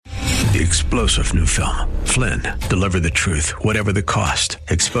the explosive new film, Flynn, Deliver the Truth, Whatever the Cost,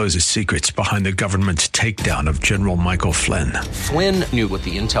 exposes secrets behind the government's takedown of General Michael Flynn. Flynn knew what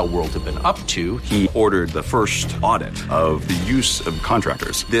the intel world had been up to. He ordered the first audit of the use of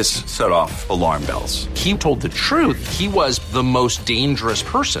contractors. This set off alarm bells. He told the truth. He was the most dangerous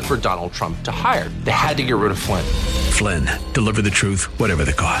person for Donald Trump to hire. They had to get rid of Flynn. Flynn, Deliver the Truth, Whatever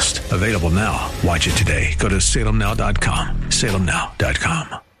the Cost. Available now. Watch it today. Go to salemnow.com.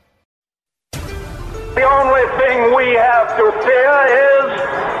 salemnow.com. The only thing we have to fear is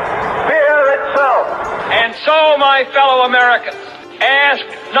fear itself. And so, my fellow Americans, ask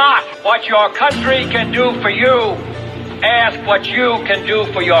not what your country can do for you. Ask what you can do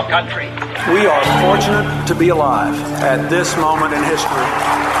for your country. We are fortunate to be alive at this moment in history.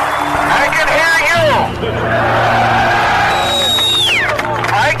 I can hear you.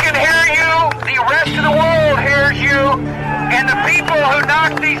 I can hear you. The rest of the world hears you. And the people who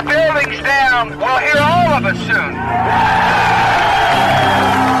knock these buildings down will hear all of us soon.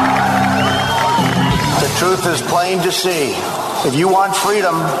 The truth is plain to see. If you want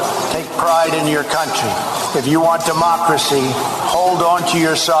freedom, take pride in your country. If you want democracy, hold on to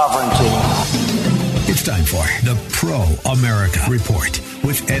your sovereignty. It's time for the Pro-America Report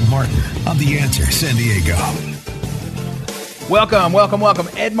with Ed Martin of The Answer San Diego. Welcome.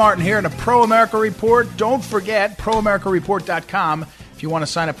 Ed Martin here in a Pro-America Report. Don't forget, proamericareport.com. If you want to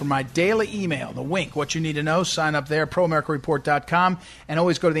sign up for my daily email, the wink, what you need to know, sign up there, proamericareport.com. And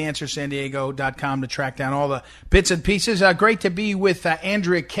always go to theanswersandiego.com to track down all the bits and pieces. Great to be with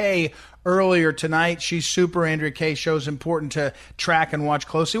Andrea Kaye earlier tonight. She's super. Andrea Kaye show's important to track and watch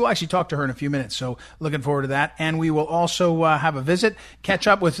closely. We'll actually talk to her in a few minutes, so looking forward to that. And we will also have a visit, catch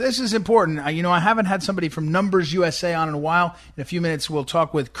up with, this is important. I haven't had somebody from Numbers USA on in a while. In a few minutes, we'll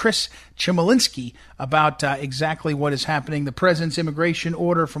talk with Chris Chmielewski about exactly what is happening. The president's immigration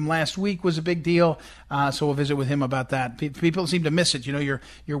order from last week was a big deal, so we'll visit with him about that. People seem to miss it. You're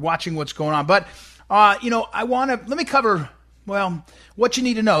watching what's going on. But, let me cover... Well, what you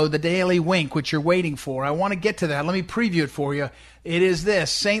need to know, the daily wink, which you're waiting for. I want to get to that. Let me preview it for you. It is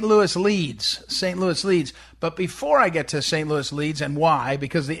this, St. Louis leads. But before I get to St. Louis leads and why,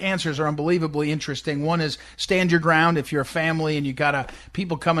 because the answers are unbelievably interesting. One is stand your ground. If you're a family and you got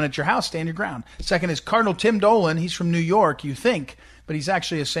people coming at your house, stand your ground. Second is Cardinal Tim Dolan. He's from New York, you think, but he's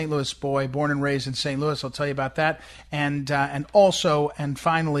actually a St. Louis boy, born and raised in St. Louis. I'll tell you about that. And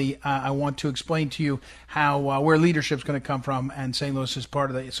finally, I want to explain to you how where leadership's going to come from, and St. Louis is part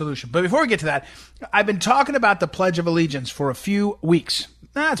of the solution. But before we get to that, I've been talking about the Pledge of Allegiance for a few weeks.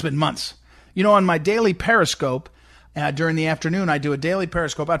 It's been months. On my daily Periscope, during the afternoon, I do a daily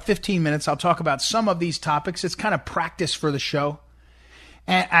Periscope, about 15 minutes. I'll talk about some of these topics. It's kind of practice for the show.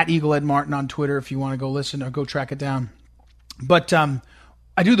 At Eagle Ed Martin on Twitter, if you want to go listen or go track it down. But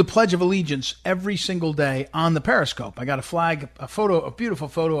I do the Pledge of Allegiance every single day on the Periscope. I got a flag, a beautiful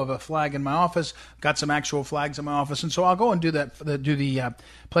photo of a flag in my office. Got some actual flags in my office, and so I'll go and do the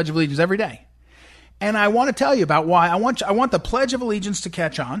Pledge of Allegiance every day. And I want to tell you about why I want the Pledge of Allegiance to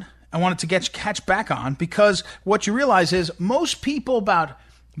catch on. I want it to catch back on, because what you realize is most people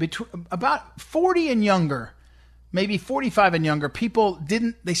about 40 and younger, maybe 45 and younger,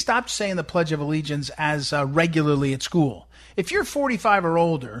 they stopped saying the Pledge of Allegiance as regularly at school. If you're 45 or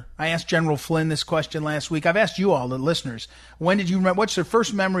older, I asked General Flynn this question last week. I've asked you all, the listeners, what's your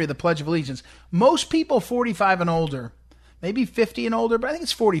first memory of the Pledge of Allegiance? Most people 45 and older, maybe 50 and older, but I think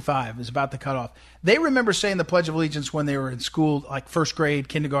it's 45 is about the cutoff. They remember saying the Pledge of Allegiance when they were in school, like first grade,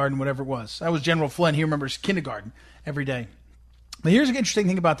 kindergarten, whatever it was. That was General Flynn. He remembers kindergarten every day. But here's an interesting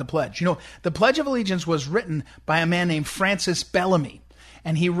thing about the pledge. The Pledge of Allegiance was written by a man named Francis Bellamy.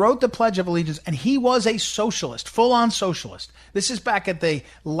 And he wrote the Pledge of Allegiance, and he was a socialist, full-on socialist. This is back at the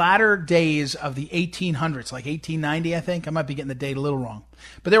latter days of the 1800s, like 1890, I think. I might be getting the date a little wrong.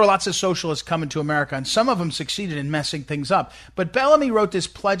 But there were lots of socialists coming to America, and some of them succeeded in messing things up. But Bellamy wrote this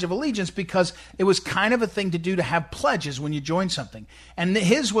Pledge of Allegiance because it was kind of a thing to do to have pledges when you join something. And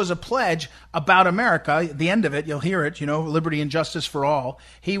his was a pledge about America. At the end of it, you'll hear it, liberty and justice for all.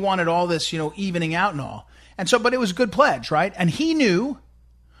 He wanted all this, evening out and all. And so, but it was a good pledge, right? And he knew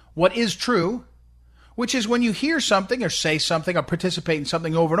what is true, which is when you hear something or say something or participate in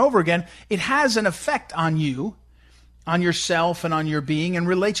something over and over again, it has an effect on you. on yourself and on your being, and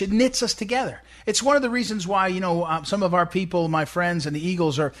relates. It knits us together. It's one of the reasons why, some of our people, my friends and the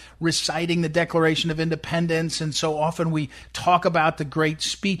Eagles, are reciting the Declaration of Independence. And so often we talk about the great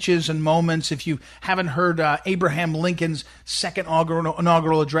speeches and moments. If you haven't heard Abraham Lincoln's second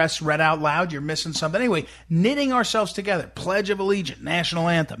inaugural address read out loud, you're missing something. Anyway, knitting ourselves together, Pledge of Allegiance, national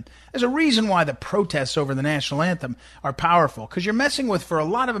anthem. There's a reason why the protests over the national anthem are powerful, because you're messing with, for a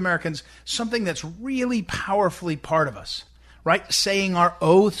lot of Americans, something that's really powerfully part of us, right? Saying our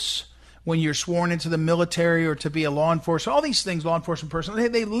oaths when you're sworn into the military or to be a law enforcement, all these things, law enforcement person,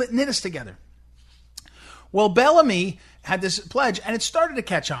 they knit us together. Well, Bellamy had this pledge, and it started to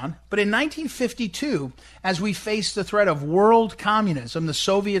catch on. But in 1952, as we faced the threat of world communism, the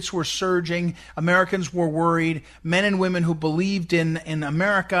Soviets were surging, Americans were worried, men and women who believed in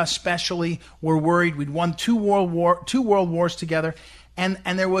America especially were worried. We'd won two world wars together.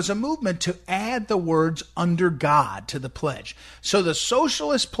 And there was a movement to add the words "under God" to the pledge. So the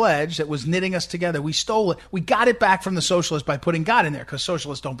socialist pledge that was knitting us together, we stole it. We got it back from the socialists by putting God in there, because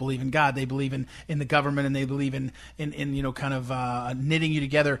socialists don't believe in God. They believe in the government, and they believe in knitting you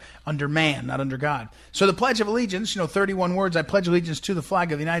together under man, not under God. So the Pledge of Allegiance, 31 words. I pledge allegiance to the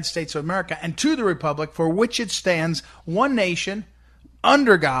flag of the United States of America and to the republic for which it stands, one nation,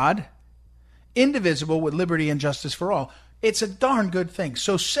 under God, indivisible, with liberty and justice for all. It's a darn good thing.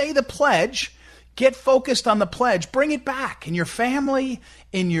 So say the pledge, get focused on the pledge, bring it back in your family,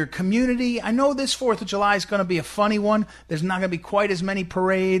 in your community. I know this 4th of July is going to be a funny one. There's not going to be quite as many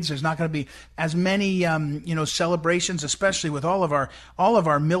parades. There's not going to be as many, celebrations, especially with all of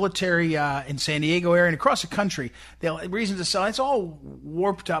our military in San Diego area and across the country. The reasons to celebrate, it's all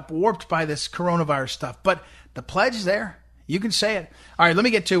warped by this coronavirus stuff. But the pledge is there. You can say it. All right, let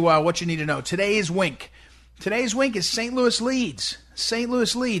me get to what you need to know. Today's wink. Today's wink is St. Louis Leeds. St.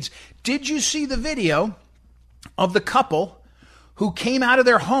 Louis Leeds. Did you see the video of the couple who came out of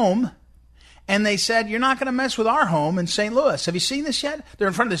their home and they said, "You're not going to mess with our home in St. Louis"? Have you seen this yet? They're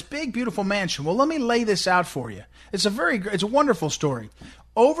in front of this big, beautiful mansion. Well, let me lay this out for you. It's a wonderful story.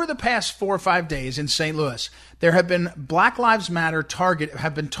 Over the past 4 or 5 days in St. Louis, there have been Black Lives Matter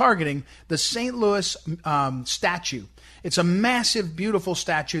targeting the St. Louis statue. It's a massive, beautiful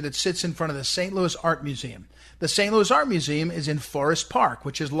statue that sits in front of the St. Louis Art Museum. The St. Louis Art Museum is in Forest Park,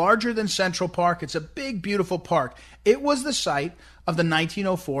 which is larger than Central Park. It's a big, beautiful park. It was the site of the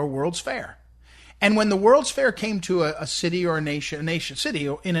 1904 World's Fair. And when the World's Fair came to a city or a nation,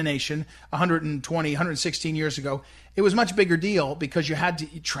 116 years ago, it was a much bigger deal because you had to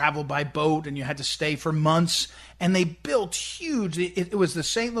travel by boat and you had to stay for months. And they built huge. It was the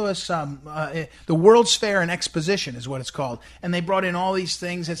St. Louis, the World's Fair and Exposition is what it's called. And they brought in all these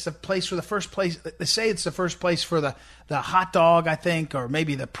things. It's the place for the first place. They say it's the first place for the hot dog, I think, or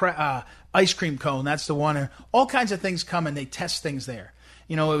maybe the ice cream cone. That's the one. And all kinds of things come and they test things there.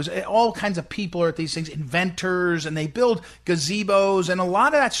 It was all kinds of people are at these things, inventors, and they build gazebos, and a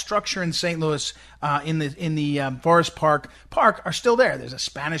lot of that structure in St. Louis, in the Forest Park are still there. There's a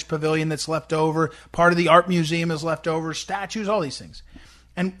Spanish pavilion that's left over. Part of the art museum is left over. Statues, all these things.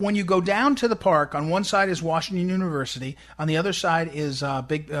 And when you go down to the park, on one side is Washington University, on the other side is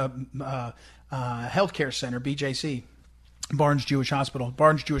big healthcare center, BJC. Barnes Jewish Hospital,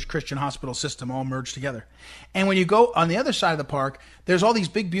 Barnes Jewish Christian Hospital System, all merged together. And when you go on the other side of the park, there's all these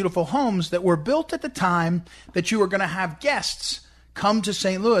big, beautiful homes that were built at the time that you were going to have guests come to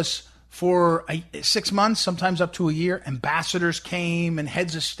St. Louis for 6 months, sometimes up to a year. Ambassadors came and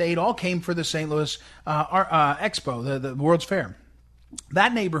heads of state all came for the St. Louis Expo, the World's Fair.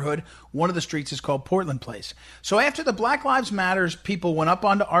 That neighborhood, one of the streets is called Portland Place. So after the Black Lives Matters, people went up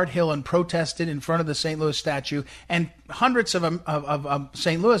onto Art Hill and protested in front of the St. Louis statue, and hundreds of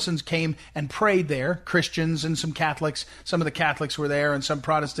St. Louisans came and prayed there. Christians and some Catholics. Some of the Catholics were there, and some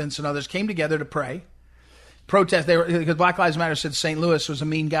Protestants and others came together to pray. Protest. Because Black Lives Matter said St. Louis was a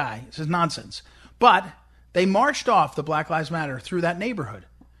mean guy. This is nonsense. But they marched off the Black Lives Matter through that neighborhood.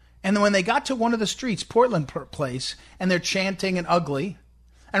 And then when they got to one of the streets, Portland Place, and they're chanting and ugly.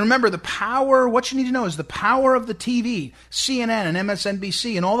 And remember, the power, what you need to know is the power of the TV, CNN and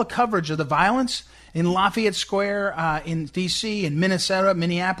MSNBC, and all the coverage of the violence in Lafayette Square, in D.C., in Minnesota,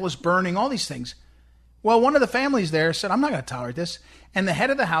 Minneapolis, burning, all these things. Well, one of the families there said, "I'm not going to tolerate this." And the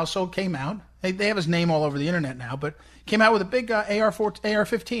head of the household came out. They have his name all over the internet now, but came out with a big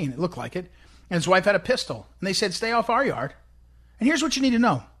AR-15. It looked like it. And his wife had a pistol. And they said, "Stay off our yard." And here's what you need to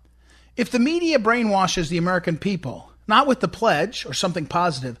know. If the media brainwashes the American people, not with the pledge or something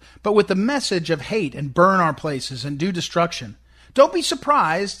positive, but with the message of hate and burn our places and do destruction, don't be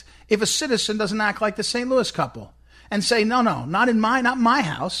surprised if a citizen doesn't act like the St. Louis couple and say, no, not my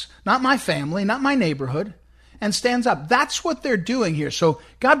house, not my family, not my neighborhood. and stands up. That's what they're doing here. So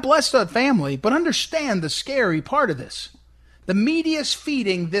God bless that family, but understand the scary part of this. The media's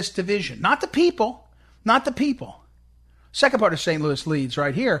feeding this division, not the people, not the people. Second part of St. Louis Leads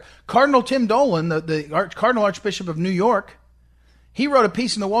right here. Cardinal Tim Dolan, the Cardinal Archbishop of New York, he wrote a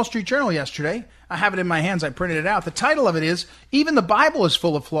piece in the Wall Street Journal yesterday. I have it in my hands. I printed it out. The title of it is, Even the Bible is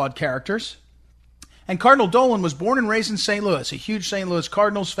Full of Flawed Characters. And Cardinal Dolan was born and raised in St. Louis, a huge St. Louis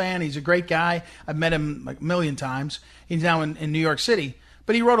Cardinals fan. He's a great guy. I've met him like a million times. He's now in New York City.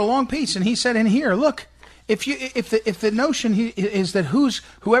 But he wrote a long piece, and he said in here, look, if the notion is that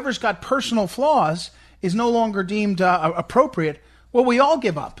whoever's got personal flaws is no longer deemed appropriate, well, we all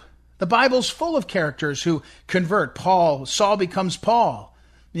give up. The Bible's full of characters who convert. Saul becomes Paul.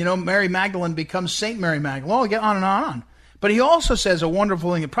 Mary Magdalene becomes Saint Mary Magdalene. Well, get on and on. But he also says a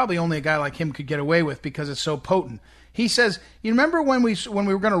wonderful thing that probably only a guy like him could get away with because it's so potent. He says, you remember when we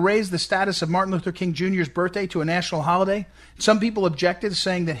were going to raise the status of Martin Luther King Jr.'s birthday to a national holiday? Some people objected,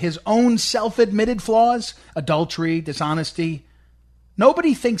 saying that his own self-admitted flaws, adultery, dishonesty,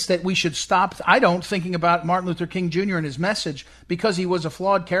 nobody thinks that we should stop, I don't, thinking about Martin Luther King Jr. and his message because he was a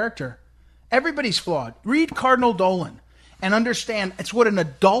flawed character. Everybody's flawed. Read Cardinal Dolan and understand it's what an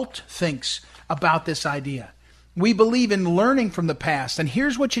adult thinks about this idea. We believe in learning from the past, and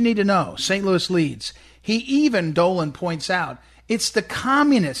here's what you need to know. St. Louis Leads. Dolan points out, it's the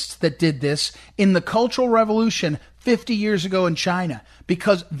communists that did this in the Cultural Revolution 50 years ago in China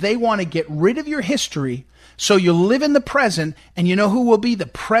because they want to get rid of your history so you live in the present, and you know who will be the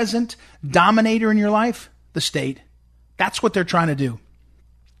present dominator in your life? The state. That's what they're trying to do.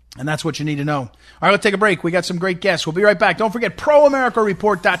 And that's what you need to know. All right, let's take a break. We got some great guests. We'll be right back. Don't forget,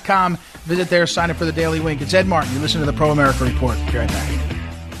 ProAmericaReport.com. Visit there, sign up for the Daily Wink. It's Ed Martin. You listen to the Pro America Report. Be right back.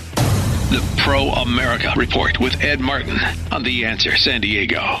 The Pro America Report with Ed Martin on The Answer San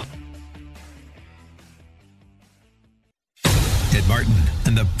Diego. Ed Martin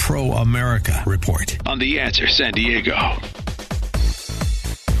and the Pro America Report on The Answer San Diego.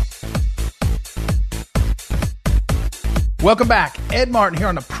 Welcome back. Ed Martin here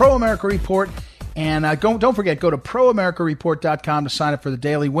on the Pro America Report. And don't forget, go to ProAmericaReport.com to sign up for the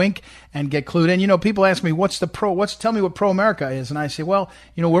Daily Wink and get clued in. People ask me, tell me what Pro America is. And I say, well,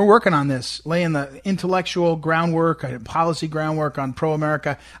 we're working on this, laying the intellectual groundwork, policy groundwork on Pro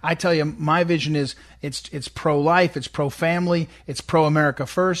America. I tell you, my vision is it's pro-life, it's pro-family, it's pro-America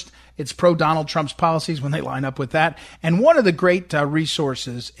first. It's pro-Donald Trump's policies when they line up with that. And one of the great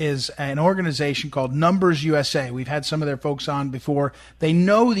resources is an organization called Numbers USA. We've had some of their folks on before. They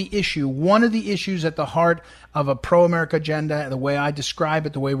know the issue. One of the issues at the heart of a pro-America agenda, the way I describe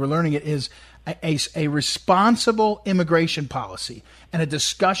it, the way we're learning it, is a responsible immigration policy and a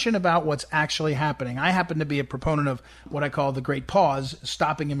discussion about what's actually happening. I happen to be a proponent of what I call the Great Pause,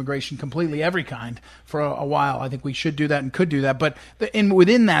 stopping immigration completely, every kind, for a while. I think we should do that and could do that. But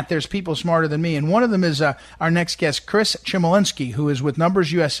within that, there's people smarter than me. And one of them is our next guest, Chris Chmielewski, who is with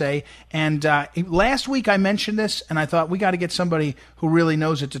Numbers USA. And last week I mentioned this, and I thought we got to get somebody who really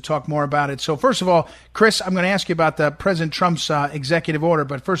knows it to talk more about it. So first of all, Chris, I'm going to ask you about the President Trump's executive order.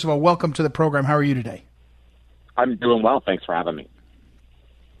 But first of all, welcome to the program. How are you today? I'm doing well. Thanks for having me.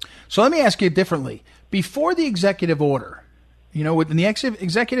 So let me ask you differently. Before the executive order, within the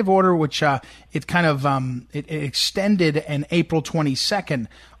executive order, which it kind of it extended an April 22nd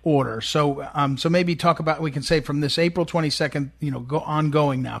order. So maybe we can say from this April 22nd, go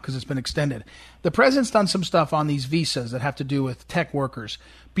ongoing now because it's been extended. The president's done some stuff on these visas that have to do with tech workers.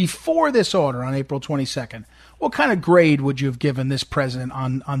 Before this order on April 22nd, what kind of grade would you have given this president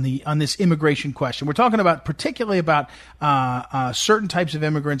on this immigration question? We're talking about particularly about certain types of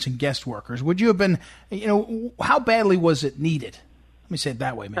immigrants and guest workers. Would you have been, how badly was it needed? Let me say it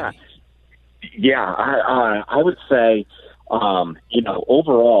that way, maybe. Yeah, I would say,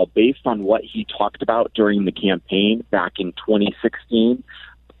 overall, based on what he talked about during the campaign back in 2016,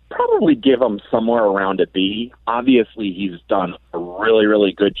 probably give him somewhere around a B. Obviously, he's done a really,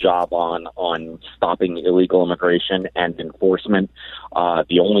 really good job on stopping illegal immigration and enforcement.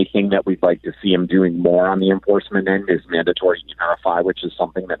 The only thing that we'd like to see him doing more on the enforcement end is mandatory E-Verify, which is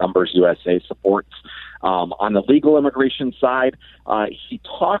something that Numbers USA supports. On the legal immigration side, he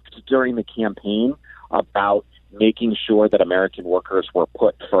talked during the campaign about making sure that American workers were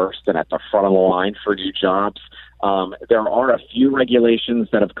put first and at the front of the line for new jobs. There are a few regulations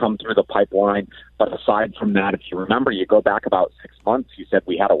that have come through the pipeline, but aside from that, if you remember, you go back about 6 months, he said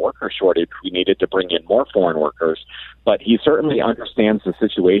we had a worker shortage. We needed to bring in more foreign workers. But he certainly understands the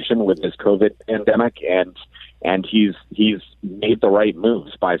situation with this COVID pandemic, and he's made the right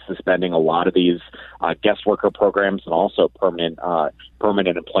moves by suspending a lot of these guest worker programs and also permanent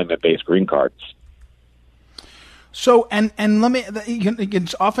employment-based green cards. So and let me, you can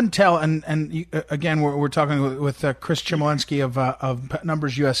often tell, and again we're talking with Chris Chmielewski of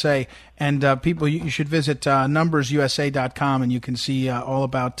Numbers USA, and people, you should visit numbersusa.com, and you can see all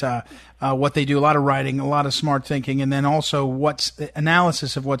about what they do. A lot of writing, a lot of smart thinking, and then also what's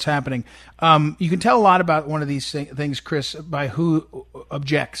analysis of what's happening. You can tell a lot about one of these things, Chris, by who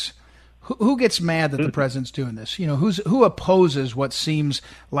objects. Who gets mad that the president's doing this? You know, who opposes what seems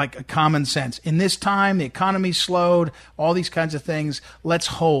like a common sense? In this time, the economy's slowed, all these kinds of things, let's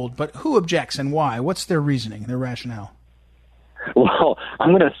hold. But who objects and why? What's their reasoning, their rationale? Well, I'm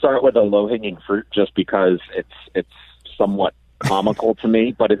going to start with a low-hanging fruit just because it's somewhat comical to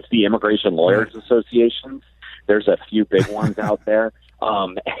me, but it's the Immigration Lawyers Association. There's a few big ones out there.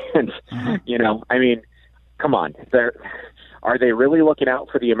 And, you know, I mean, come on. Are they really looking out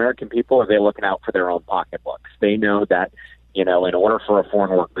for the American people, or are they looking out for their own pocketbooks? They know that, you know, in order for a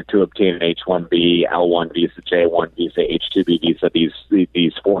foreign worker to obtain an H-1B, L-1 visa, J-1 visa, H-2B visa,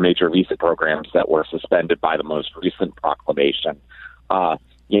 these four major visa programs that were suspended by the most recent proclamation,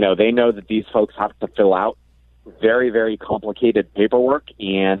 you know, they know that these folks have to fill out very, very complicated paperwork,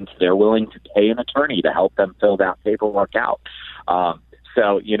 and they're willing to pay an attorney to help them fill that paperwork out.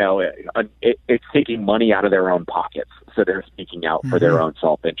 So, you know, it's taking money out of their own pockets. So they're speaking out for their own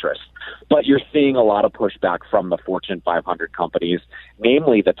self-interest. But you're seeing a lot of pushback from the Fortune 500 companies,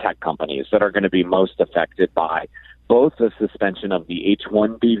 namely the tech companies, that are going to be most affected by both the suspension of the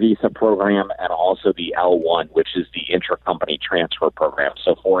H-1B visa program and also the L-1, which is the intercompany transfer program.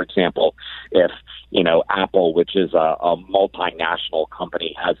 So, for example, if, you know, Apple, which is a multinational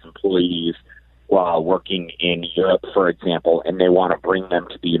company, has employees working in Europe, for example, and they want to bring them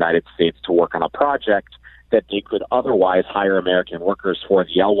to the United States to work on a project that they could otherwise hire American workers for,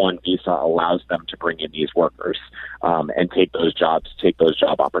 the L-1 visa allows them to bring in these workers and take those job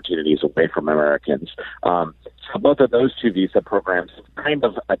opportunities away from Americans. So both of those two visa programs have kind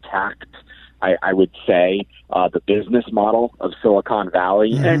of attacked, I would say, the business model of Silicon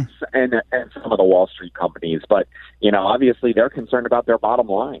Valley and some of the Wall Street companies. But, you know, obviously they're concerned about their bottom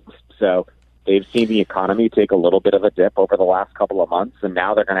lines. So they've seen the economy take a little bit of a dip over the last couple of months, and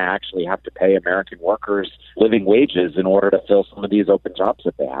now they're going to actually have to pay American workers living wages in order to fill some of these open jobs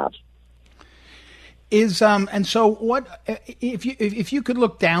that they have. And so what if you could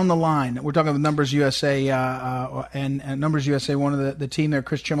look down the line? We're talking about Numbers USA and Numbers USA, one of the team there,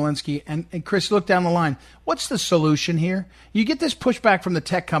 Chris Chmielewski, and Chris, look down the line. What's the solution here? You get this pushback from the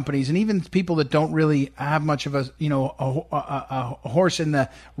tech companies and even people that don't really have much of a horse in the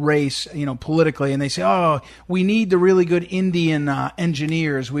race, you know, politically, and they say, oh, we need the really good Indian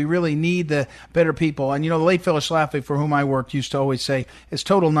engineers. We really need the better people. And, you know, the late Phyllis Schlafly, for whom I worked, used to always say it's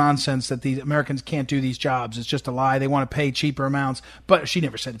total nonsense that the Americans can't do these jobs. It's just a lie. They want to pay cheaper amounts. But she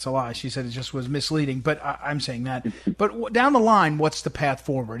never said it's a lie. She said it just was misleading. But I'm saying that. But down the line, what's the path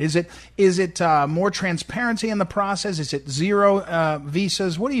forward? Is it more transparency in the process? Is it zero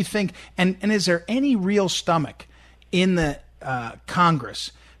visas? What do you think? And is there any real stomach in the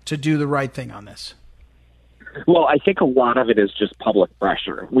Congress to do the right thing on this? Well, I think a lot of it is just public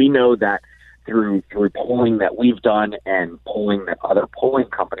pressure. We know that through polling that we've done and polling that other polling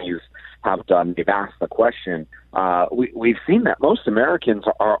companies have done, they've asked the question. We've seen that most Americans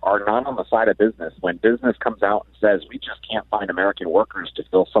are not on the side of business. When business comes out and says, we just can't find American workers to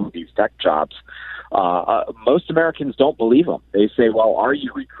fill some of these tech jobs, most Americans don't believe them. They say, well, are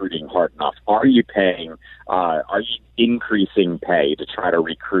you recruiting hard enough? Are you paying? Are you increasing pay to try to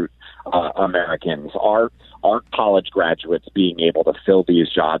recruit Americans? Are college graduates being able to fill these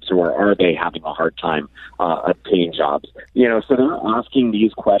jobs, or are they having a hard time obtaining jobs? You know, so they're asking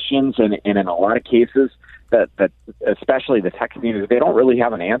these questions, and in a lot of cases, that especially the tech community, they don't really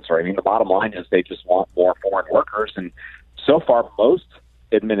have an answer. I mean, the bottom line is they just want more foreign workers, and so far most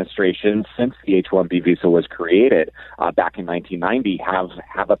administrations since the H-1B visa was created back in 1990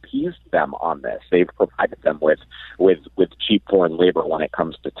 have appeased them on this. They've provided them with cheap foreign labor when it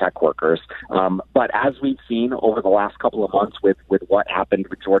comes to tech workers. But as we've seen over the last couple of months with what happened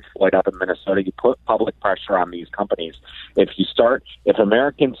with George Floyd up in Minnesota, you put public pressure on these companies. If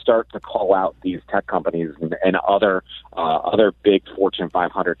Americans start to call out these tech companies and other big Fortune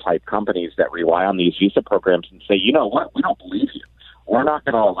 500 type companies that rely on these visa programs and say, you know what, we don't believe you. We're not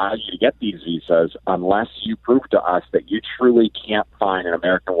going to allow you to get these visas unless you prove to us that you truly can't find an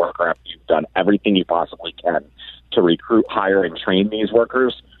American worker after you've done everything you possibly can to recruit, hire, and train these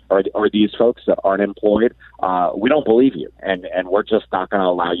workers or these folks that aren't employed. We don't believe you, and we're just not going to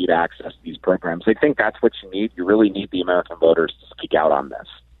allow you to access these programs. I think that's what you need. You really need the American voters to speak out on this.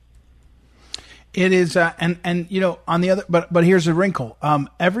 It is, and on the other, but here's a wrinkle.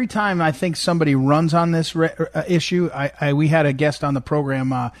 Every time I think somebody runs on this issue, we had a guest on the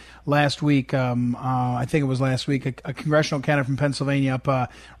program last week. I think it was last week, a congressional candidate from Pennsylvania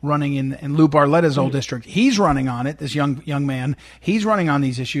up running in Lou Barletta's old district. He's running on it. This young man, he's running on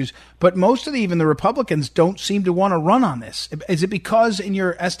these issues. But most of even the Republicans don't seem to want to run on this. Is it because, in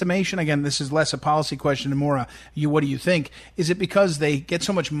your estimation, again, this is less a policy question and more what do you think? Is it because they get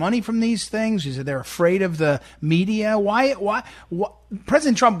so much money from these things? Is it they're afraid of the media? Why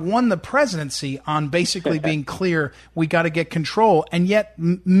President Trump won the presidency on basically being clear we got to get control, and yet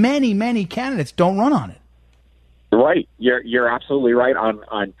many candidates don't run on it. Right. You're absolutely right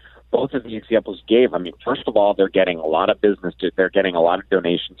on both of the examples you gave. I mean, first of all, they're getting a lot of they're getting a lot of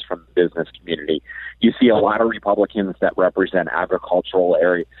donations from the business community. You see a lot of Republicans that represent agricultural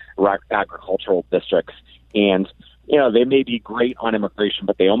districts, and they may be great on immigration,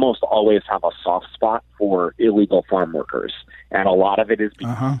 but they almost always have a soft spot for illegal farm workers. And a lot of it is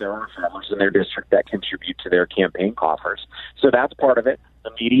because there are farmers in their district that contribute to their campaign coffers. So that's part of it.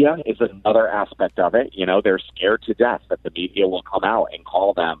 The media is another aspect of it. They're scared to death that the media will come out and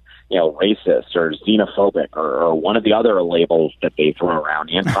call them, racist or xenophobic or one of the other labels that they throw around,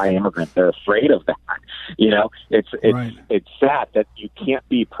 anti-immigrant. They're afraid of that. It's sad that you can't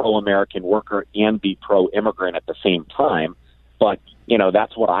be pro-American worker and be pro-immigrant at the same time. But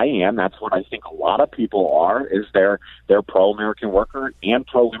that's what I am. That's what I think a lot of people are, is they're pro-American worker and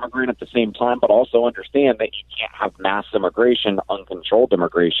pro-immigrant at the same time, but also understand that you can't have mass immigration, uncontrolled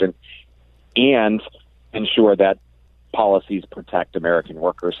immigration, and ensure that policies protect American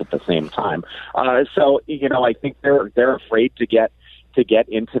workers at the same time. So I think they're afraid to get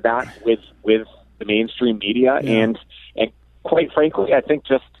into that with the mainstream media, and quite frankly, I think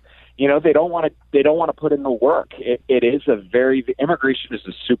just they don't want to put in the work. Immigration is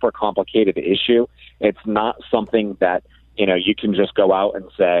a super complicated issue. It's not something that you can just go out and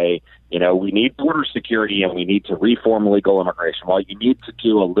say, we need border security and we need to reform legal immigration. Well, you need to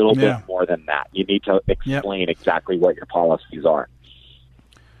do a little bit more than that. You need to explain exactly what your policies are.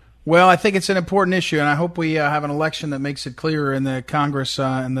 Well, I think it's an important issue, and I hope we have an election that makes it clearer in the Congress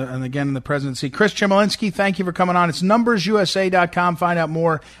and again in the presidency. Chris Chemerinsky, thank you for coming on. It's numbersusa.com. Find out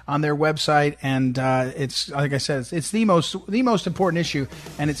more on their website, and it's like I said, it's the most important issue,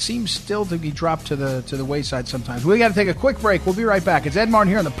 and it seems still to be dropped to the wayside sometimes. We got to take a quick break. We'll be right back. It's Ed Martin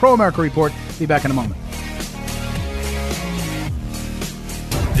here on the Pro America Report. Be back in a moment.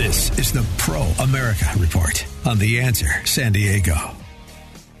 This is the Pro America Report on The Answer San Diego.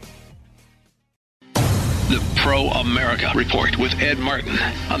 The Pro America Report with Ed Martin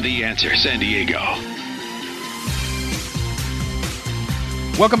on The Answer San Diego.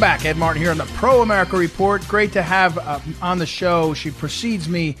 Welcome back. Ed Martin here on the Pro America Report. Great to have on the show. She precedes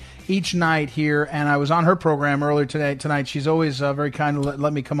me each night here, and I was on her program earlier tonight. She's always very kind to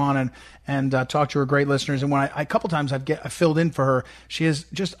let me come on and talk to her great listeners. And when I a couple times I filled in for her, she has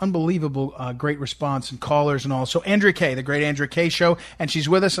just unbelievable great response and callers and all. So Andrea Kaye, the great Andrea Kaye Show, and she's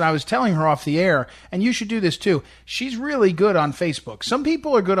with us. And I was telling her off the air, and you should do this too. She's really good on Facebook. Some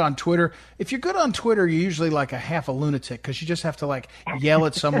people are good on Twitter. If you're good on Twitter, you're usually like a half a lunatic because you just have to yell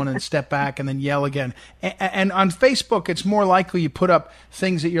at someone and step back and then yell again. And on Facebook, it's more likely you put up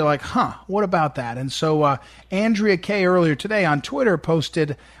things that you're like, what about that? And so Andrea Kaye earlier today on Twitter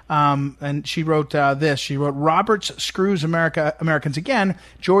posted, and she wrote this. She wrote, "Roberts screws Americans again.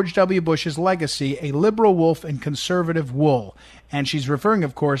 George W. Bush's legacy, a liberal wolf and conservative wool." And she's referring,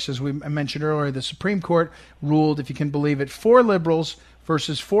 of course, as we mentioned earlier, the Supreme Court ruled, if you can believe it, 4 liberals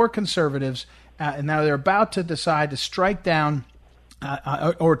versus 4 conservatives. And now they're about to decide to strike down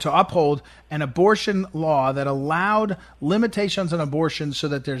or to uphold an abortion law that allowed limitations on abortion so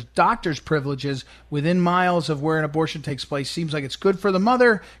that there's doctor's privileges within miles of where an abortion takes place. Seems like it's good for the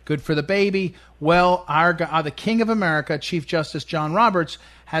mother, good for the baby. Well, the King of America, Chief Justice John Roberts,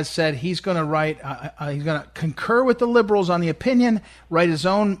 has said he's going to concur with the liberals on the opinion, write his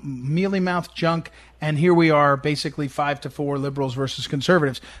own mealy-mouthed junk, and here we are, basically 5-4 liberals versus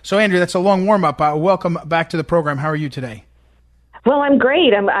conservatives. So, Andrew, that's a long warm-up. Welcome back to the program. How are you today? Well, I'm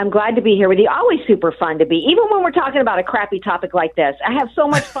great. I'm glad to be here with you. Always super fun to be, even when we're talking about a crappy topic like this. I have so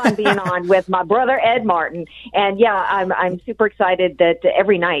much fun being on with my brother Ed Martin, and I'm super excited that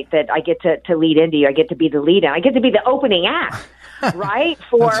every night that I get to lead into you, I get to be the lead, and I get to be the opening act, right?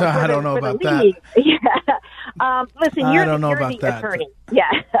 I don't know about that. Yeah. Listen, you're the attorney.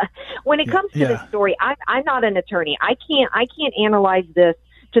 Yeah. When it comes to this story, I'm not an attorney. I can't analyze this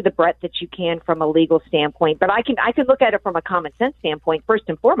to the breadth that you can from a legal standpoint, but I can look at it from a common sense standpoint. First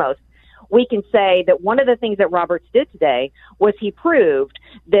and foremost, we can say that one of the things that Roberts did today was he proved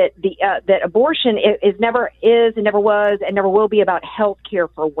that that abortion is never and never was and never will be about health care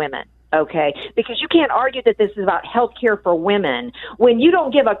for women. Okay, because you can't argue that this is about health care for women when you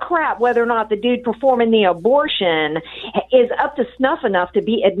don't give a crap whether or not the dude performing the abortion is up to snuff enough to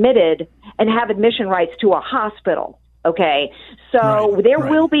be admitted and have admission rights to a hospital. Okay, so there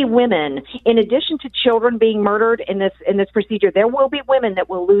will be women, in addition to children being murdered in this procedure, there will be women that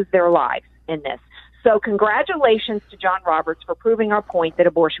will lose their lives in this. So congratulations to John Roberts for proving our point that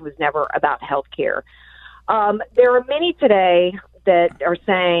abortion was never about health care. There are many today that are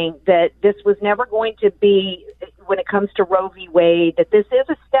saying that this was never going to be, when it comes to Roe v. Wade, that this is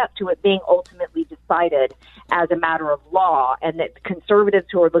a step to it being ultimately decided as a matter of law, and that conservatives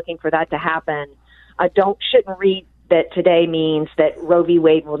who are looking for that to happen shouldn't read that today means that Roe v.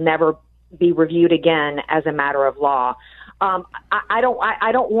 Wade will never be reviewed again as a matter of law. I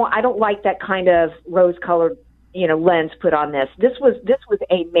don't like that kind of rose-colored, lens put on this. This was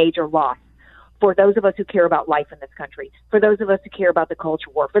a major loss for those of us who care about life in this country, for those of us who care about the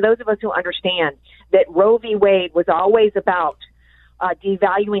culture war, for those of us who understand that Roe v. Wade was always about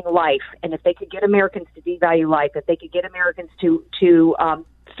devaluing life. And if they could get Americans to devalue life, if they could get Americans to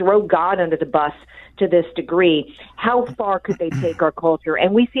throw God under the bus to this degree, how far could they take our culture?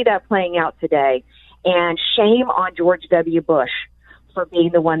 And we see that playing out today. And shame on George W. Bush for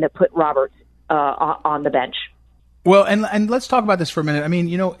being the one that put Roberts on the bench. Well, and let's talk about this for a minute. I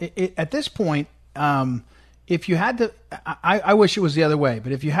mean, at this point, if you had to, I wish it was the other way,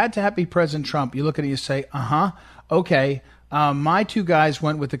 but if you had to be President Trump, you look at it and you say, okay, my two guys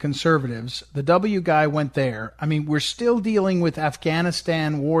went with the conservatives. The W guy went there. I mean, we're still dealing with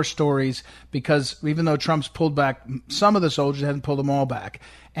Afghanistan war stories because even though Trump's pulled back some of the soldiers, hasn't pulled them all back.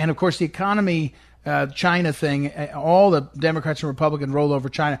 And of course, the economy, China thing, all the Democrats and Republicans roll over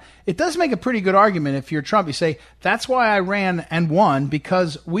China. It does make a pretty good argument if you're Trump. You say, that's why I ran and won,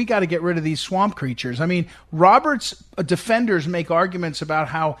 because we got to get rid of these swamp creatures. I mean, Roberts' defenders make arguments about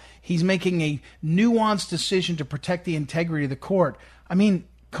how he's making a nuanced decision to protect the integrity of the court. I mean,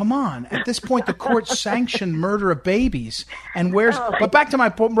 come on. At this point, the court sanctioned murder of babies. And but back to my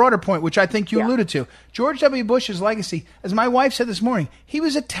broader point, which I think you alluded to, George W. Bush's legacy, as my wife said this morning, he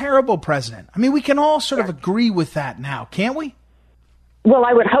was a terrible president. I mean, we can all sort of agree with that now, can't we? Well,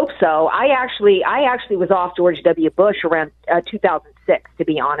 I would hope so. I actually was off George W. Bush around 2006, to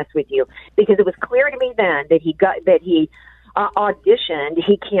be honest with you, because it was clear to me then that he auditioned,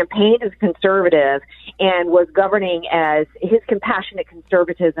 he campaigned as a conservative and was governing as his compassionate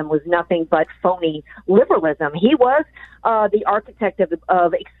conservatism was nothing but phony liberalism. He was the architect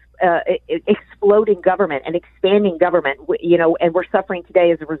of exploding government and expanding government, and we're suffering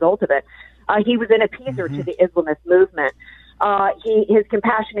today as a result of it. He was an appeaser to the Islamist movement. His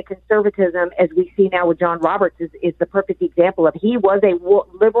compassionate conservatism, as we see now with John Roberts, is the perfect example of he was a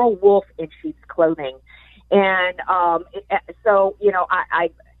liberal wolf in sheep's clothing. And so,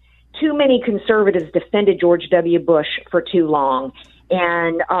 too many conservatives defended George W. Bush for too long.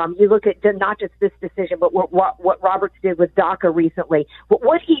 And you look at not just this decision, but what Roberts did with DACA recently. But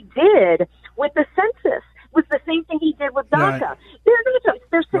what he did with the census was the same thing he did with DACA. Right.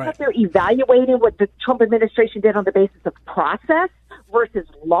 They're sitting up there evaluating what the Trump administration did on the basis of process versus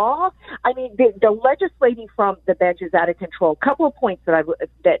law. I mean, the legislating from the bench is out of control. A couple of points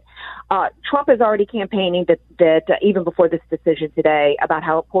that Trump is already campaigning that even before this decision today about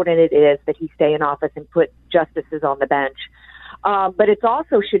how important it is that he stay in office and put justices on the bench. But it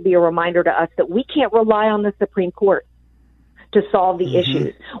also should be a reminder to us that we can't rely on the Supreme Court to solve the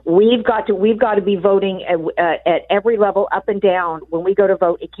issues. We've got to be voting at every level, up and down. When we go to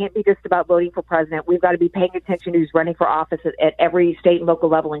vote, it can't be just about voting for president. We've got to be paying attention to who's running for office at every state and local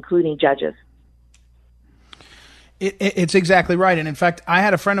level, including judges. It's exactly right. And in fact, I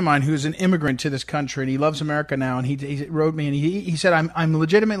had a friend of mine who's an immigrant to this country, and he loves America now. And he wrote me, and he said, I'm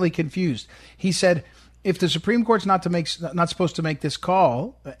legitimately confused. He said, if the Supreme Court's not supposed to make this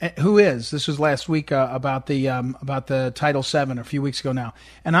call, who is? This was last week about the Title VII, a few weeks ago now.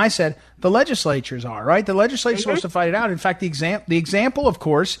 And I said the legislatures are, right. The legislature's supposed to fight it out. In fact, the example, of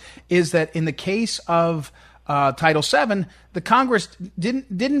course, is that in the case of Title VII, the Congress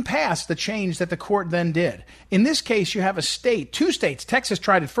didn't pass the change that the court then did. In this case, you have two states. Texas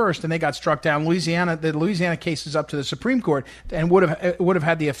tried it first, and they got struck down. The Louisiana case is up to the Supreme Court, and would have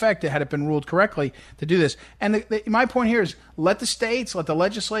had the effect had it been ruled correctly to do this. And my point here is let the states, let the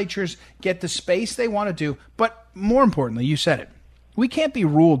legislatures get the space they want to do. But more importantly, you said it. we can't be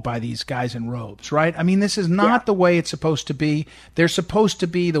ruled by these guys in robes, right? I mean, this is not the way it's supposed to be. They're supposed to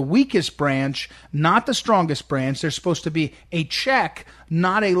be the weakest branch, not the strongest branch. They're supposed to be a check,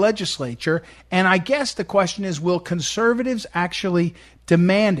 not a legislature. And I guess the question is, will conservatives actually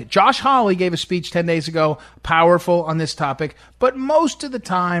demand it? Josh Hawley gave a speech 10 days ago, powerful on this topic, but most of the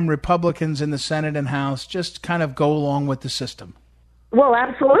time, Republicans in the Senate and House just kind of go along with the system. Well,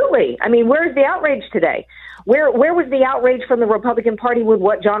 absolutely. I mean, where's the outrage today? Where was the outrage from the Republican Party with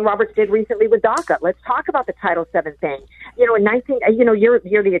what John Roberts did recently with DACA? Let's talk about the Title VII thing. You're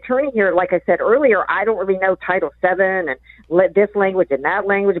the attorney here. Like I said earlier, I don't really know Title VII and this language and that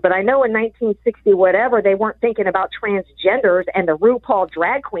language, but I know in 1960, whatever, they weren't thinking about transgenders and the RuPaul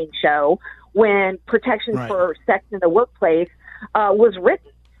drag queen show when protections for sex in the workplace was written.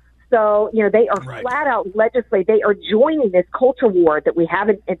 So, they are flat out legislate. They are joining this culture war that we have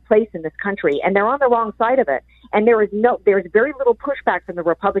in place in this country, and they're on the wrong side of it. And there's very little pushback from the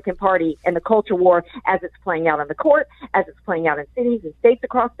Republican Party and the culture war as it's playing out in the court, as it's playing out in cities and states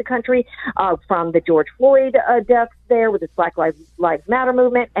across the country, from the George Floyd deaths there with this Black Lives Matter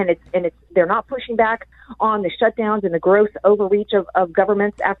movement, and they're not pushing back on the shutdowns and the gross overreach of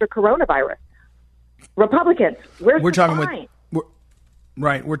governments after coronavirus. Republicans, where's the fine?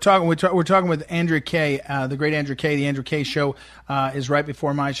 Right. We're talking with Andrea Kaye, the great Andrea Kaye. The Andrea Kaye Show is right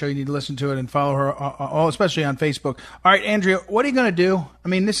before my show. You need to listen to it and follow her, especially on Facebook. All right, Andrea, what are you going to do? I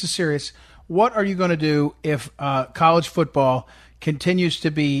mean, this is serious. What are you going to do if college football continues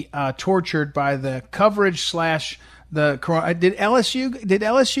to be tortured by the coverage / the corona? Did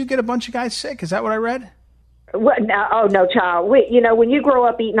LSU get a bunch of guys sick? Is that what I read? What? No, child. When you grow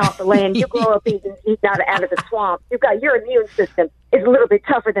up eating off the land, you grow up eating out of the swamp. Your immune system is a little bit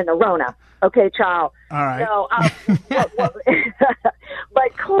tougher than the Rona. Okay, child. All right. So,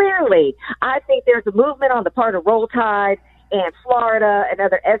 but clearly, I think there's a movement on the part of Roll Tide and Florida and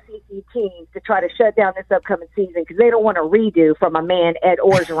other SEC teams to try to shut down this upcoming season because they don't want a redo from my man Ed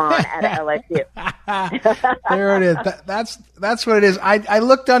Orgeron out of LSU. There it is. That's what it is. I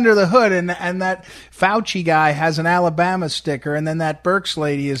looked under the hood and that Fauci guy has an Alabama sticker, and then that Burks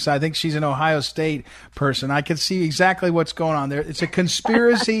lady I think she's an Ohio State person. I can see exactly what's going on there. It's a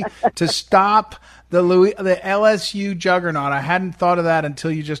conspiracy to stop the LSU juggernaut. I hadn't thought of that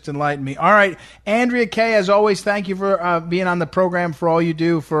until you just enlightened me. All right, Andrea Kaye, as always, thank you for being on the program, for all you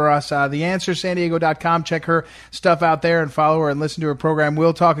do for us. TheAnswerSanDiego.com. Check her stuff out there and follow her and listen to her program.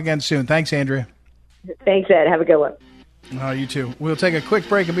 We'll talk again soon. Thanks, Andrea. Thanks, Ed. Have a good one. You too. We'll take a quick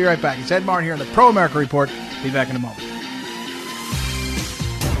break and be right back. It's Ed Martin here on the Pro America Report. Be back in a moment.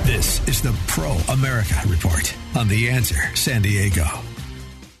 This is the Pro America Report on The Answer San Diego.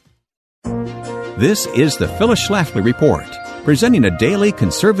 This is the Phyllis Schlafly Report, presenting a daily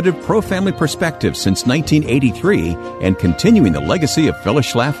conservative pro-family perspective since 1983 and continuing the legacy of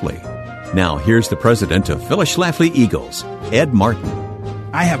Phyllis Schlafly. Now, here's the president of Phyllis Schlafly Eagles, Ed Martin.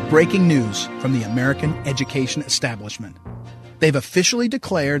 I have breaking news from the American education establishment. They've officially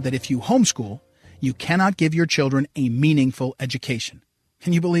declared that if you homeschool, you cannot give your children a meaningful education.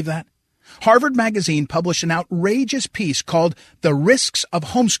 Can you believe that? Harvard Magazine published an outrageous piece called The Risks of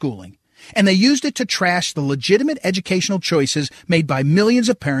Homeschooling, and they used it to trash the legitimate educational choices made by millions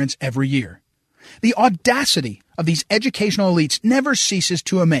of parents every year. The audacity of these educational elites never ceases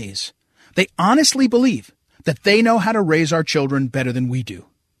to amaze. They honestly believe that they know how to raise our children better than we do.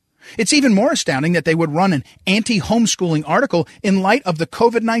 It's even more astounding that they would run an anti-homeschooling article in light of the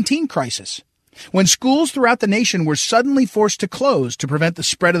COVID-19 crisis. When schools throughout the nation were suddenly forced to close to prevent the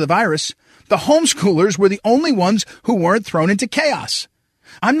spread of the virus, the homeschoolers were the only ones who weren't thrown into chaos.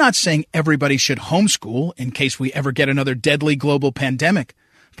 I'm not saying everybody should homeschool in case we ever get another deadly global pandemic,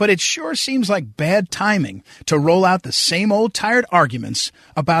 but it sure seems like bad timing to roll out the same old tired arguments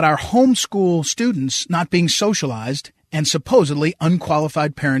about our homeschool students not being socialized and supposedly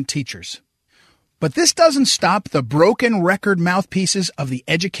unqualified parent teachers. But this doesn't stop the broken record mouthpieces of the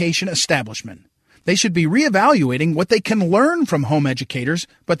education establishment. They should be reevaluating what they can learn from home educators,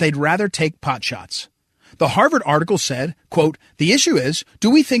 but they'd rather take potshots. The Harvard article said, quote, "The issue is, do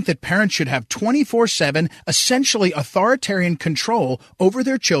we think that parents should have 24/7, essentially authoritarian control over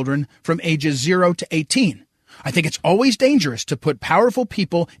their children from ages 0 to 18? I think it's always dangerous to put powerful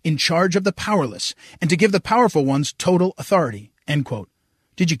people in charge of the powerless and to give the powerful ones total authority," end quote.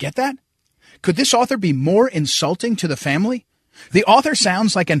 Did you get that? Could this author be more insulting to the family? The author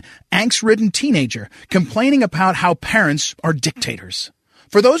sounds like an angst-ridden teenager complaining about how parents are dictators.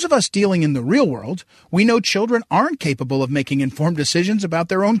 For those of us dealing in the real world, we know children aren't capable of making informed decisions about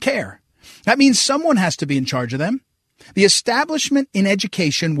their own care. That means someone has to be in charge of them. The establishment in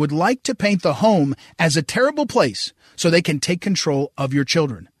education would like to paint the home as a terrible place so they can take control of your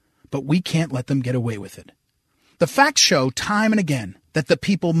children. But we can't let them get away with it. The facts show time and again that the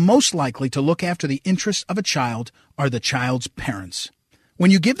people most likely to look after the interests of a child are the child's parents.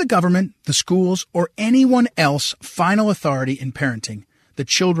 When you give the government, the schools, or anyone else final authority in parenting, the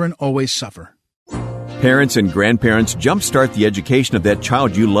children always suffer. Parents and grandparents jumpstart the education of that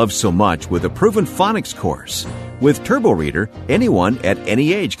child you love so much with a proven phonics course. With Turbo Reader, anyone at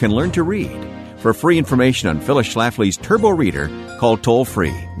any age can learn to read. For free information on Phyllis Schlafly's Turbo Reader, call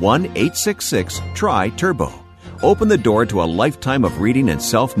toll-free 1-866-TRY-TURBO. Open the door to a lifetime of reading and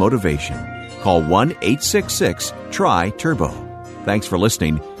self-motivation. Call 1-866-TRY-TURBO. Thanks for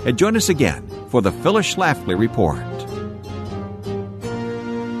listening, and join us again for the Phyllis Schlafly Report.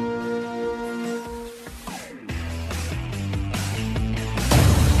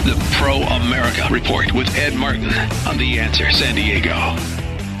 The Pro-America Report with Ed Martin on The Answer San Diego.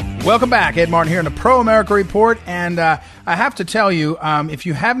 Welcome back. Ed Martin here in the Pro-America Report. And I have to tell you, if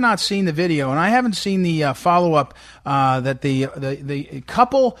you have not seen the video, and I haven't seen the follow-up that the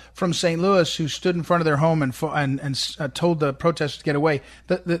couple from St. Louis who stood in front of their home and told the protesters to get away,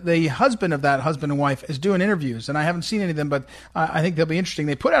 the husband of that husband and wife is doing interviews, and I haven't seen any of them, but I think they'll be interesting.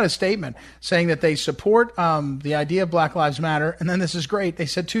 They put out a statement saying that they support the idea of Black Lives Matter, and then this is great. They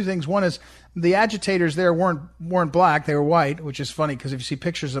said two things. One is the agitators there weren't black, they were white, which is funny because if you see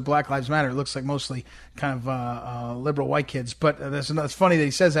pictures of Black Lives Matter, it looks like mostly kind of liberal white kids. But that's funny that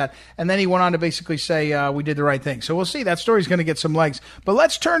he says that. And then he went on to basically say we did the right thing. So we'll see. That story's going to get some legs. But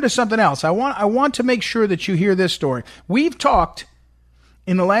let's turn to something else. I want to make sure that you hear this story. We've talked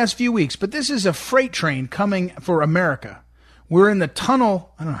in the last few weeks, but this is a freight train coming for America. We're in the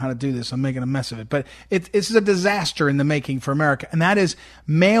tunnel. I don't know how to do this. I'm making a mess of it. But it's a disaster in the making for America, and that is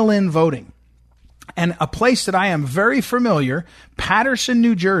mail-in voting. And a place that I am very familiar, Paterson,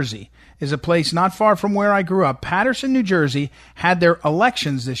 New Jersey, is a place not far from where I grew up. Paterson, New Jersey had their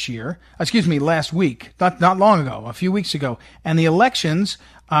elections last week, not long ago, a few weeks ago. And the elections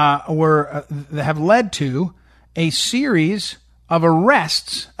have led to a series of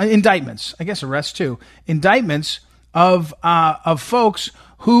indictments of folks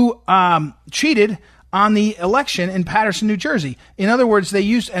who cheated on the election in Paterson, New Jersey. In other words, they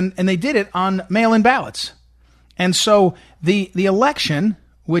used, and they did it on mail-in ballots. And so the election,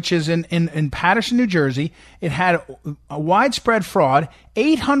 which is in Paterson, New Jersey, it had a widespread fraud.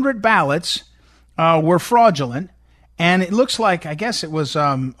 800 ballots were fraudulent. And it looks like, I guess it was,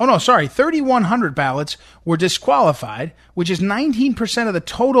 3,100 ballots were disqualified, which is 19% of the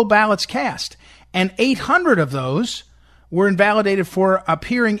total ballots cast. And 800 of those were invalidated for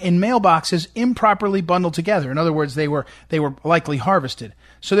appearing in mailboxes improperly bundled together. In other words, they were likely harvested.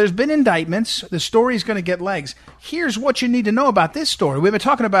 So there's been indictments. The story is going to get legs. Here's what you need to know about this story. We've been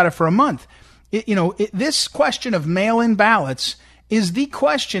talking about it for a month. This question of mail-in ballots is the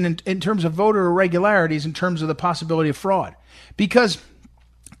question in terms of voter irregularities, in terms of the possibility of fraud. Because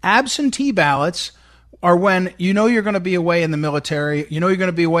absentee ballots are when you're going to be away in the military, you're going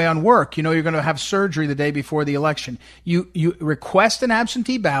to be away on work, you're going to have surgery the day before the election. You request an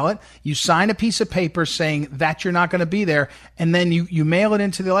absentee ballot, you sign a piece of paper saying that you're not going to be there, and then you mail it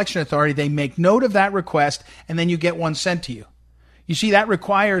into the election authority. They make note of that request, and then you get one sent to you. You see, that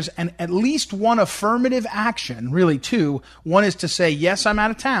requires at least one affirmative action, really two. One is to say, yes, I'm out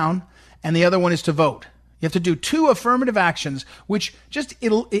of town, and the other one is to vote. You have to do two affirmative actions, which just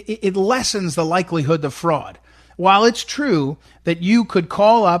it lessens the likelihood of fraud. While it's true that you could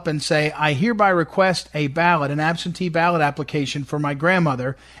call up and say, I hereby request an absentee ballot application for my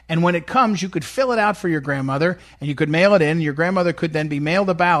grandmother, and when it comes, you could fill it out for your grandmother, and you could mail it in, and your grandmother could then be mailed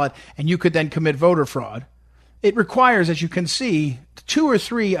a ballot, and you could then commit voter fraud. It requires, as you can see, 2 or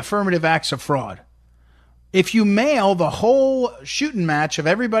 3 affirmative acts of fraud. If you mail the whole shooting match of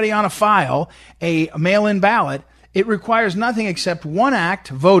everybody on a file a mail-in ballot, it requires nothing except one act,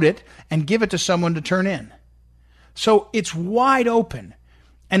 vote it, and give it to someone to turn in. So it's wide open.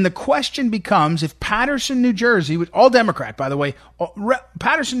 And the question becomes, if Paterson, New Jersey, all Democrat, by the way,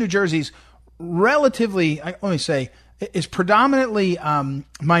 Paterson, New Jersey's relatively, is predominantly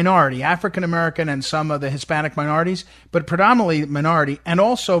minority, African-American and some of the Hispanic minorities, but predominantly minority and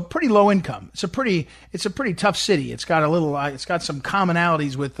also pretty low income. It's a pretty tough city. It's got some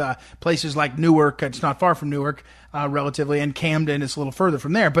commonalities with places like Newark. It's not far from Newark, relatively, and Camden is a little further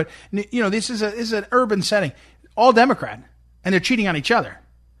from there. But this is an urban setting, all Democrat, and they're cheating on each other.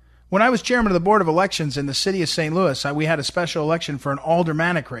 When I was chairman of the Board of Elections in the city of St. Louis, we had a special election for an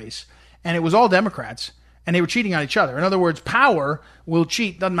aldermanic race, and it was all Democrats. And they were cheating on each other. In other words, power will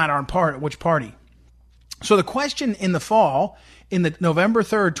cheat, doesn't matter which party. So the question in the fall, in the November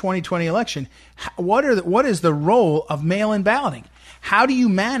 3rd, 2020 election, what is the role of mail-in balloting? How do you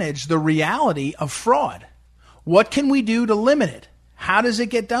manage the reality of fraud? What can we do to limit it? How does it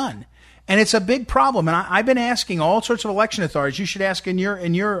get done? And it's a big problem. And I've been asking all sorts of election authorities. You should ask in your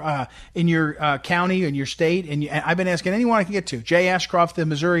county, in your state. And I've been asking anyone I can get to. Jay Ashcroft, the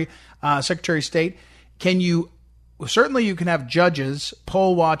Missouri Secretary of State. Certainly you can have judges,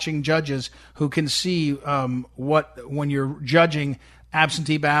 poll watching judges, who can see when you're judging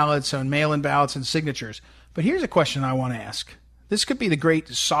absentee ballots and mail-in ballots and signatures. But here's a question I want to ask. This could be the great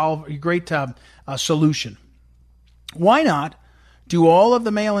solution. Why not do all of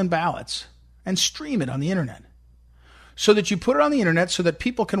the mail-in ballots and stream it on the internet, so that you put it on the internet so that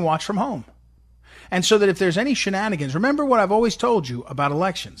people can watch from home, and so that if there's any shenanigans, remember what I've always told you about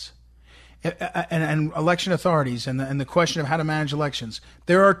elections and election authorities and the question of how to manage elections.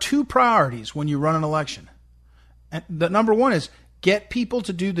 There are two priorities when you run an election. And the number one is get people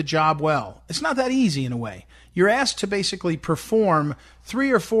to do the job well. It's not that easy in a way. You're asked to basically perform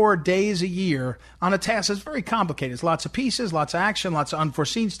 3 or 4 days a year on a task that's very complicated. It's lots of pieces, lots of action, lots of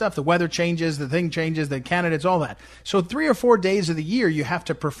unforeseen stuff. The weather changes, the thing changes, the candidates, all that. So 3 or 4 days of the year you have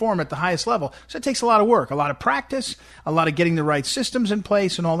to perform at the highest level. So it takes a lot of work, a lot of practice, a lot of getting the right systems in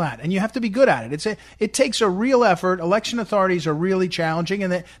place and all that. And you have to be good at it. It takes a real effort. Election authorities are really challenging,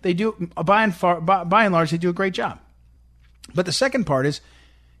 and they do, by and large, they do a great job. But the second part is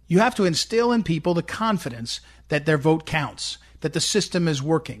you have to instill in people the confidence that their vote counts, that the system is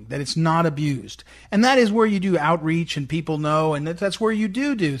working, that it's not abused. And that is where you do outreach and people know, and that's where you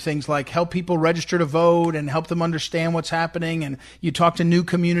do things like help people register to vote and help them understand what's happening, and you talk to new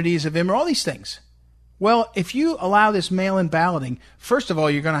communities of immigrants, all these things. Well, if you allow this mail-in balloting, first of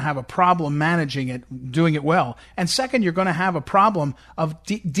all, you're going to have a problem managing it, doing it well. And second, you're going to have a problem of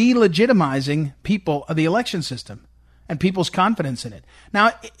delegitimizing people of the election system and people's confidence in it.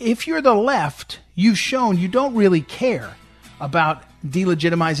 Now, if you're the left, you've shown you don't really care about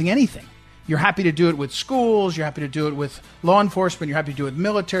delegitimizing anything. You're happy to do it with schools, you're happy to do it with law enforcement, you're happy to do it with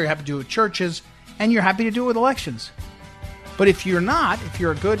military, you're happy to do it with churches, and you're happy to do it with elections. But if you're not, if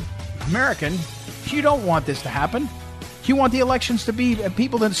you're a good American, you don't want this to happen. You want the elections to be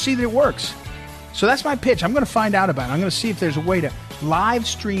people that see that it works. So that's my pitch. I'm going to find out about it. I'm going to see if there's a way to live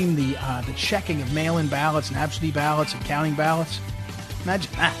stream the checking of mail-in ballots and absentee ballots and counting ballots.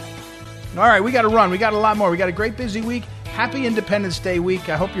 Imagine that. All right, we got to run. We got a lot more. We got a great busy week. Happy Independence Day week.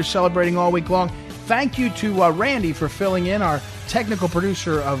 I hope you're celebrating all week long. Thank you to Randy for filling in, our technical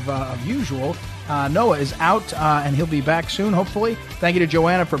producer of usual. Noah is out, and he'll be back soon, hopefully. Thank you to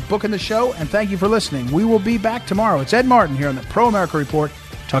Joanna for booking the show, and thank you for listening. We will be back tomorrow. It's Ed Martin here on the Pro America Report.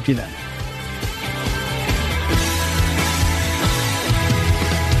 Talk to you then.